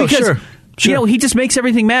 Just because, sure. He just makes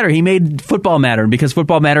everything matter. He made football matter. And because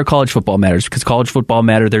football matter, college football matters. Because college football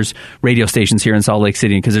matter, there's radio stations here in Salt Lake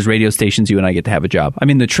City. Because there's radio stations, you and I get to have a job. I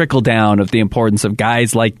mean, the trickle down of the importance of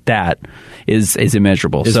guys like that is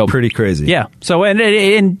immeasurable. It's pretty crazy. Yeah. So,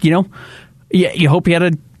 and you hope he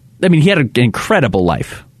had he had an incredible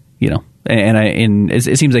life, And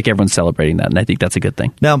it seems like everyone's celebrating that, and I think that's a good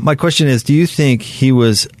thing. Now, my question is, do you think he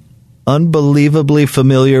was unbelievably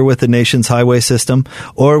familiar with the nation's highway system,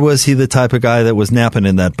 or was he the type of guy that was napping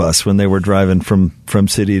in that bus when they were driving from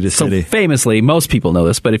city to city? So famously, most people know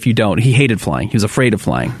this, but if you don't, he hated flying. He was afraid of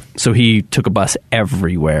flying, so he took a bus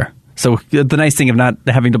everywhere. So the nice thing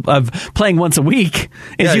of playing once a week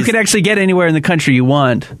is you can actually get anywhere in the country you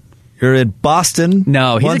want. You're in Boston.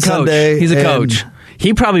 No, he's a coach. Sunday, he's a coach.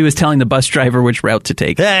 He probably was telling the bus driver which route to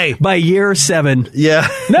take. Hey! By year 7. Yeah.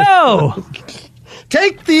 No!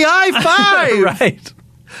 Take the I-5! Right.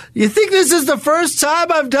 You think this is the first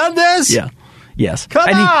time I've done this? Yeah. Yes. Come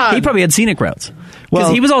on! He probably had scenic routes. Because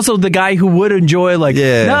Well, he was also the guy who would enjoy,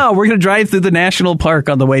 no, we're going to drive through the national park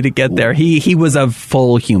on the way to get there. He was a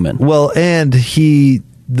full human. Well, and the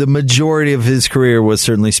majority of his career was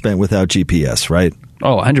certainly spent without GPS, right?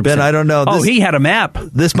 Oh, 100%. Ben, I don't know. He had a map.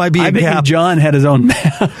 This might be a gap. I bet John had his own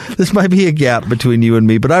map. This might be a gap between you and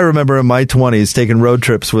me, but I remember in my 20s taking road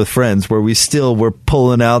trips with friends where we still were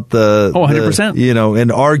pulling out 100%.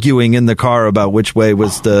 And arguing in the car about which way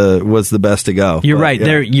was the best to go. You're right.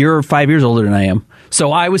 Yeah. You're 5 years older than I am.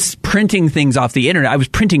 So I was printing things off the internet. I was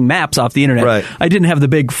printing maps off the internet. Right. I didn't have the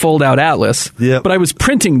big fold-out atlas, but I was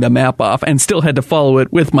printing the map off and still had to follow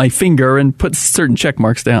it with my finger and put certain check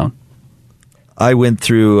marks down. I went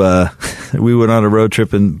through, we went on a road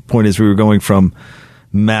trip, and the point is we were going from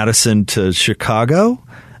Madison to Chicago,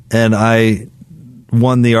 and I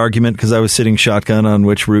won the argument because I was sitting shotgun on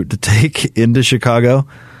which route to take into Chicago.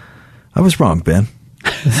 I was wrong, Ben.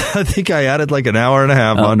 I think I added like an hour and a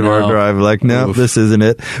half onto our drive. Like, no, this isn't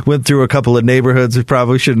it. Went through a couple of neighborhoods we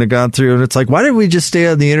probably shouldn't have gone through, and it's like, why didn't we just stay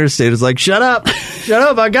on the interstate? It's like, shut up,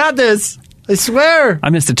 I got this. I swear. I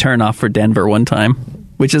missed a turnoff for Denver one time,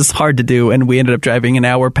 which is hard to do, and we ended up driving an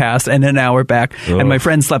hour past and an hour back, and my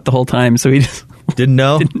friend slept the whole time, so he just didn't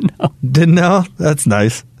know. Didn't know. That's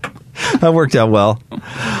nice. That worked out well.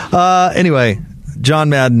 Anyway, John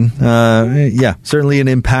Madden, certainly an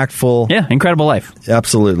impactful, incredible life.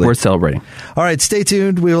 Absolutely worth celebrating. All right, stay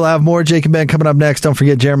tuned. We will have more Jake and Ben coming up next. Don't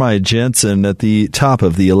forget Jeremiah Jensen at the top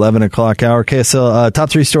of the 11 o'clock hour. KSL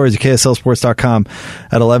top 3 stories at KSLSports.com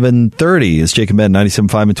at 11:30 is Jake and Ben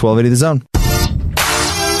 97.5 and 1280 The Zone.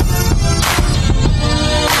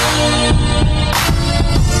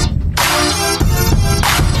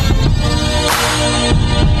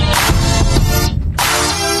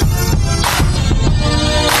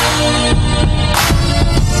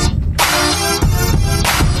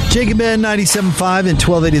 Jake and Ben, 97.5 and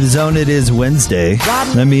 1280 The Zone. It is Wednesday.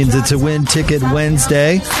 That means it's a Win Ticket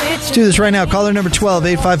Wednesday. Let's do this right now. Caller number 12,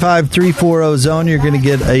 855-340-ZONE. You're going to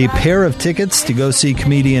get a pair of tickets to go see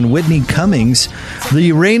comedian Whitney Cummings,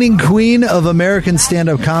 the reigning queen of American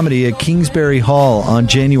stand-up comedy, at Kingsbury Hall on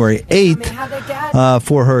January 8th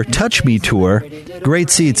for her Touch Me Tour. Great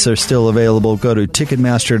seats are still available. Go to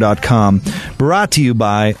Ticketmaster.com. Brought to you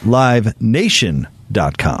by LiveNation.com.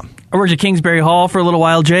 I worked at Kingsbury Hall for a little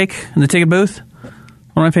while, Jake, in the ticket booth. One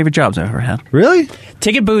of my favorite jobs I've ever had. Really?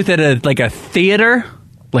 Ticket booth at a theater,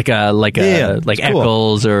 like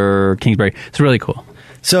Eccles or Kingsbury. It's really cool.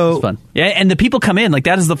 So it's fun. Yeah, and the people come in. Like,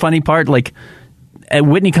 that is the funny part. Like,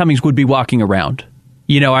 Whitney Cummings would be walking around.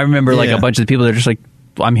 I remember a bunch of the people that are just like,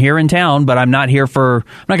 I'm here in town, but I'm not going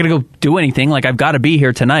to go do anything. Like, I've got to be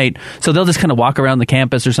here tonight. So they'll just kind of walk around the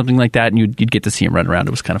campus or something like that, and you'd get to see them run around.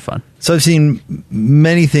 It was kind of fun. So I've seen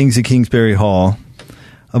many things at Kingsbury Hall.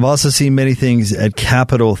 I've also seen many things at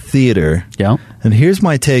Capitol Theater. Yeah. And here's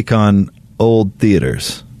my take on old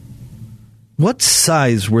theaters. What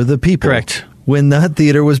size were the people? Correct. When that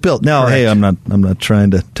theater was built. Now, Correct. Hey, I'm not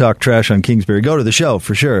trying to talk trash on Kingsbury. Go to the show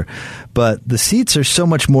for sure, but the seats are so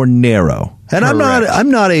much more narrow. And Correct.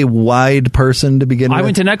 I'm not a wide person to begin with. I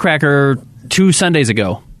went to Nutcracker 2 Sundays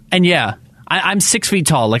ago, and I'm 6 feet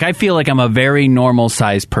tall. Like, I feel like I'm a very normal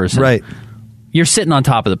sized person. Right. You're sitting on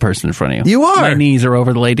top of the person in front of you. You are. My knees are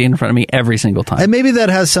over the lady in front of me every single time. And maybe that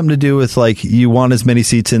has something to do with, like, you want as many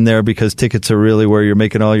seats in there because tickets are really where you're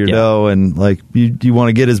making all your dough, and, like, you want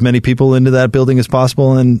to get as many people into that building as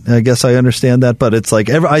possible, and I guess I understand that, but it's like,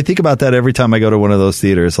 I think about that every time I go to one of those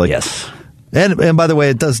theaters. Like, yes. And by the way,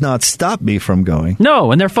 it does not stop me from going.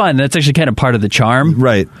 No, and they're fun. That's actually kind of part of the charm.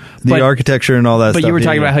 Right. The architecture and all that stuff. But you were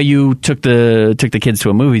talking about how you took the kids to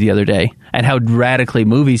a movie the other day and how radically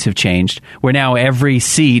movies have changed, where now every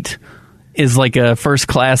seat is like a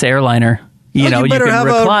first-class airliner. You can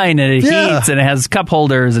recline and it heats and it has cup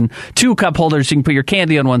holders and 2 cup holders. You can put your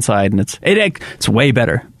candy on one side and it's way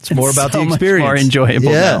better. It's more about the experience. Much more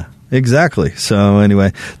enjoyable now. Exactly. So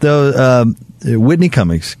anyway, though, Whitney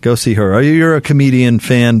Cummings, go see her. You're a comedian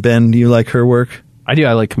fan, Ben? Do you like her work? I do.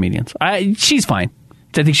 I like comedians. She's fine.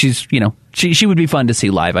 I think she's, she would be fun to see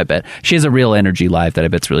live, I bet. She has a real energy live that I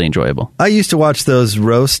bet's really enjoyable. I used to watch those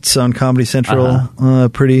roasts on Comedy Central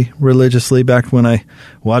pretty religiously back when I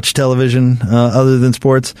watched television other than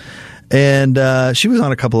sports. And she was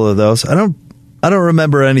on a couple of those. I don't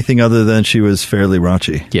remember anything other than she was fairly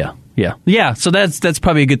raunchy. Yeah. So that's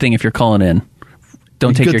probably a good thing if you're calling in.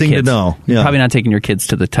 Don't take your kids. Good thing to know. Yeah. You're probably not taking your kids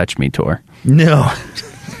to the Touch Me tour. No.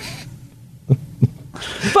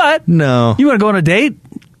 But no. You want to go on a date?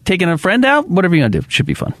 Taking a friend out? Whatever you're going to do. Should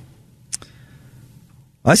be fun.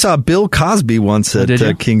 I saw Bill Cosby once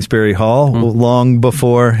at Kingsbury Hall long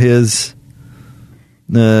before his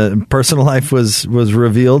personal life was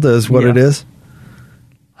revealed as what it is.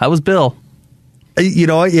 How was Bill? You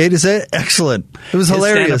know what? You hate to say it? Excellent. It was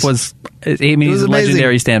hilarious. He's a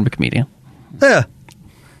legendary stand-up comedian. Yeah.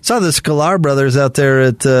 Saw the Sklar brothers out there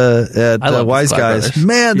at Wise Guys. Brothers.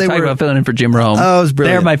 Man, they were talking about filling in for Jim Rome. Oh, it was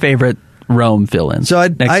brilliant. They're my favorite Rome fill-ins. So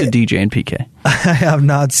next to DJ and PK. I have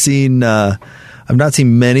not seen. I've not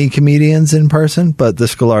seen many comedians in person, but the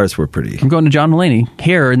Scolars were pretty. I'm going to John Mulaney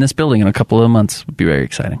here in this building in a couple of months. Would be very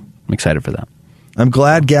exciting. I'm excited for that. I'm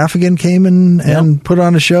glad Gaffigan came and put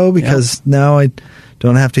on a show because now I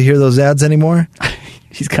don't have to hear those ads anymore.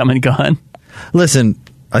 He's come and gone. Listen,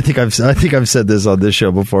 I think I've said this on this show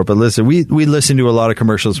before, but listen, we listen to a lot of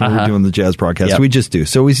commercials when we're doing the jazz broadcast. Yep. We just do.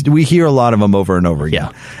 So we hear a lot of them over and over again.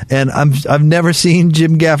 Yeah. And I've never seen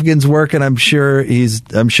Jim Gaffigan's work, and I'm sure he's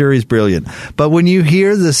brilliant. But when you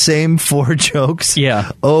hear the same 4 jokes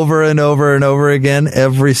over and over and over again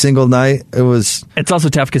every single night, it's also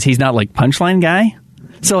tough because he's not like punchline guy.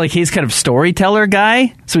 So, he's kind of storyteller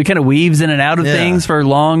guy. So he kind of weaves in and out of things for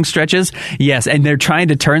long stretches. Yes, and they're trying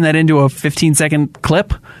to turn that into a 15-second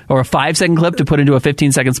clip or a 5-second clip to put into a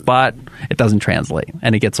 15-second spot. It doesn't translate,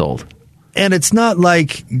 and it gets old. And it's not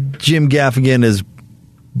like Jim Gaffigan is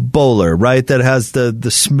Bowler, right? That has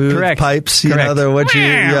the smooth pipes. Correct.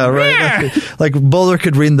 Right. Like Bowler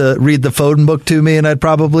could read the phone book to me, and I'd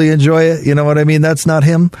probably enjoy it. You know what I mean? That's not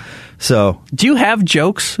him. So, do you have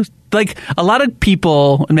jokes? Like a lot of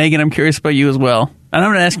people, and Megan, I'm curious about you as well. And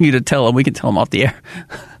I'm not asking you to tell them. We can tell them off the air.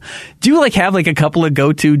 Do you have a couple of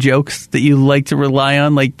go-to jokes that you like to rely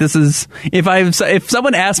on? Like this is if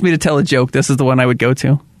someone asked me to tell a joke, this is the one I would go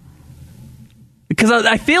to. Because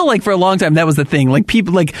I feel like for a long time that was the thing.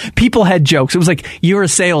 People had jokes. It was like you're a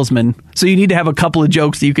salesman, so you need to have a couple of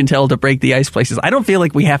jokes that you can tell to break the ice places. I don't feel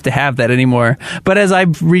like we have to have that anymore. But as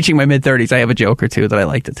I'm reaching my mid-30s, I have a joke or two that I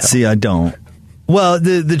like to tell. See, I don't. Well,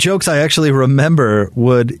 the jokes I actually remember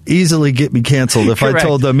would easily get me canceled if I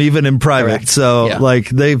told them even in private. Correct. So,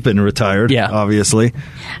 they've been retired, obviously.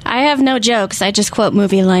 I have no jokes. I just quote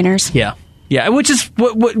movie liners. Yeah. Yeah, which is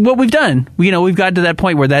what we've done. We've gotten to that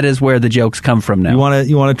point where that is where the jokes come from now.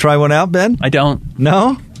 You want to try one out, Ben? I don't.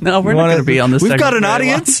 No? No, we're not going to be on this. We've got an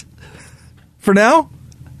audience for now.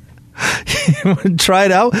 Try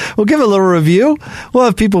it out. We'll give a little review. We'll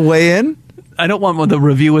have people weigh in. I don't want the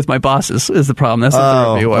review with my bosses is the problem. That's not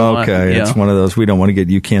the review I want. Okay. It's one of those. We don't want to get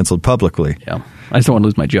you canceled publicly. Yeah. I just don't want to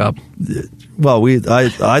lose my job. Well,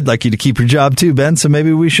 I'd like you to keep your job too, Ben, so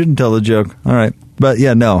maybe we shouldn't tell the joke. All right. But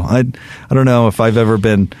yeah, no. I don't know if I've ever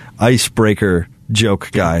been icebreaker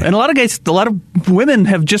joke guy. And a lot of women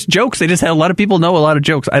have just jokes. They just have a lot of people know a lot of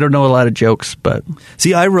jokes. I don't know a lot of jokes, but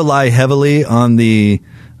see, I rely heavily on the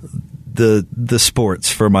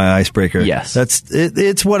sports for my icebreaker. Yes.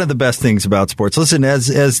 It's one of the best things about sports. Listen,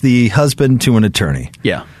 as the husband to an attorney.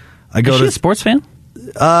 Yeah. Is she a sports fan?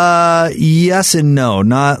 Yes and no.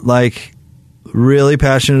 Not like really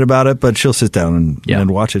passionate about it, but she'll sit down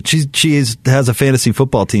and watch it. She has a fantasy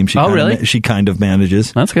football team. She kind of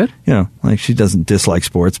manages. That's good. She doesn't dislike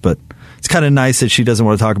sports, but it's kind of nice that she doesn't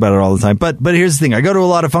want to talk about it all the time. But here's the thing: I go to a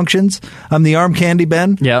lot of functions. I'm the arm candy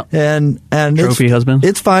Ben. Yeah, and trophy husband.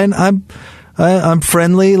 It's fine. I'm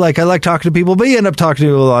friendly. Like I like talking to people, but you end up talking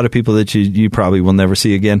to a lot of people that you probably will never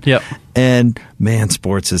see again. Yep. And man,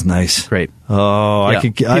 sports is nice. Great. Oh, yeah.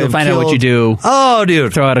 People find out what you do. Oh,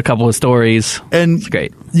 dude. Throw out a couple of stories. And it's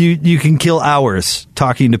great. You can kill hours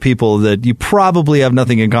talking to people that you probably have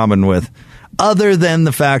nothing in common with, other than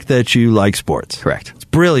the fact that you like sports. Correct. It's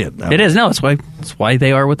brilliant. It is. No, it's why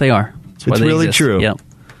they are what they are. It's really exist. true. Yeah.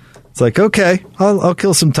 It's like, okay, I'll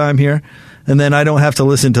kill some time here. And then I don't have to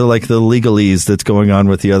listen to like the legalese that's going on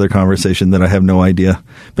with the other conversation that I have no idea.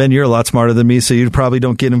 Ben, you're a lot smarter than me, so you probably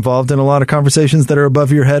don't get involved in a lot of conversations that are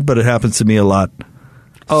above your head, but it happens to me a lot.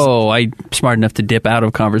 Oh, I'm smart enough to dip out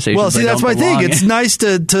of conversations. Well, see, that's my thing. It's nice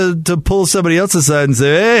to pull somebody else aside and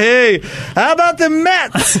say, hey, how about the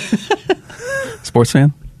Mets? Sports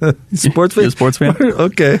fan? Sports fan? You're a sports fan?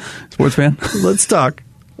 Okay. Sports fan? Let's talk.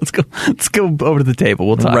 Let's go over to the table.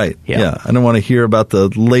 We'll talk. Right. Yeah. I don't want to hear about the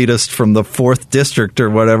latest from the 4th district or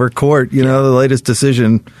whatever court, the latest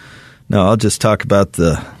decision. No, I'll just talk about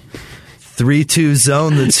the 3-2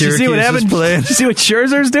 zone that Syracuse is playing. Did you see what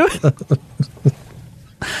Scherzer's doing?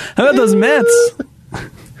 How about those Mets?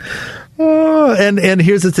 Oh, and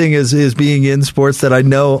here's the thing is being in sports that I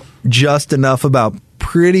know just enough about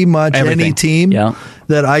pretty much any team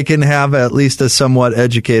that I can have at least a somewhat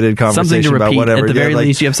educated conversation about whatever. At the very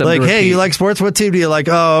least, you have something like, to hey, you like sports? What team do you like?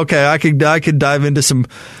 Oh, okay, I could dive into some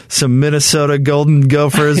Minnesota Golden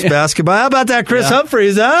Gophers basketball. How about that Chris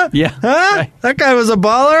Humphreys, huh? Yeah. Huh? Right. That guy was a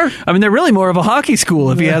baller. I mean, they're really more of a hockey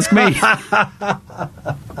school, if you ask me.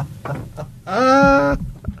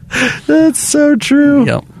 That's so true.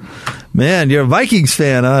 Yep. Man, you're a Vikings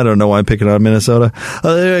fan. I don't know why I'm picking on Minnesota.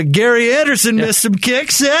 Gary Anderson missed some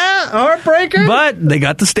kicks. Heartbreaker. But they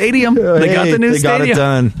got the stadium. They got the new stadium. They got it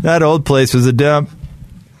done. That old place was a dump.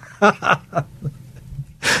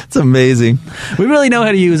 It's amazing. We really know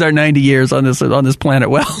how to use our 90 years on this planet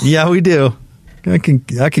well. Yeah, we do. I can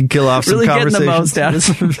kill off some really conversations. Getting the most out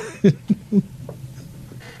of it.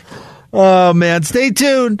 Oh, man. Stay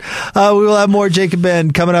tuned. We will have more Jake and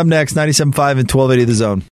Ben coming up next, 97.5 and 1280 The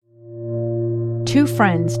Zone. Two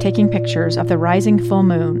friends taking pictures of the rising full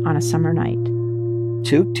moon on a summer night.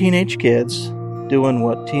 Two teenage kids doing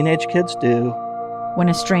what teenage kids do. When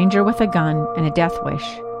a stranger with a gun and a death wish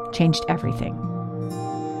changed everything.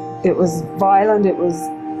 It was violent, it was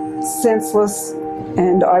senseless,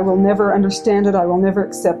 and I will never understand it, I will never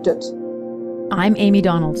accept it. I'm Amy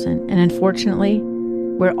Donaldson, and unfortunately,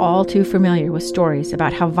 we're all too familiar with stories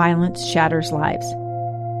about how violence shatters lives.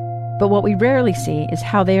 But what we rarely see is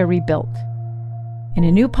how they are rebuilt. In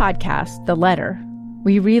a new podcast, The Letter,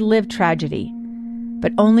 we relive tragedy,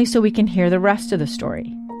 but only so we can hear the rest of the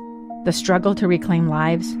story. The struggle to reclaim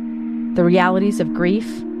lives, the realities of grief,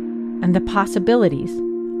 and the possibilities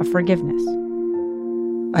of forgiveness.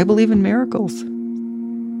 I believe in miracles.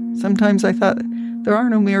 Sometimes I thought, there are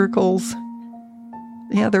no miracles.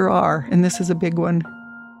 Yeah, there are, and this is a big one.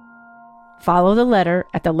 Follow The Letter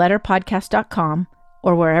at theletterpodcast.com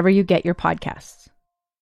or wherever you get your podcasts.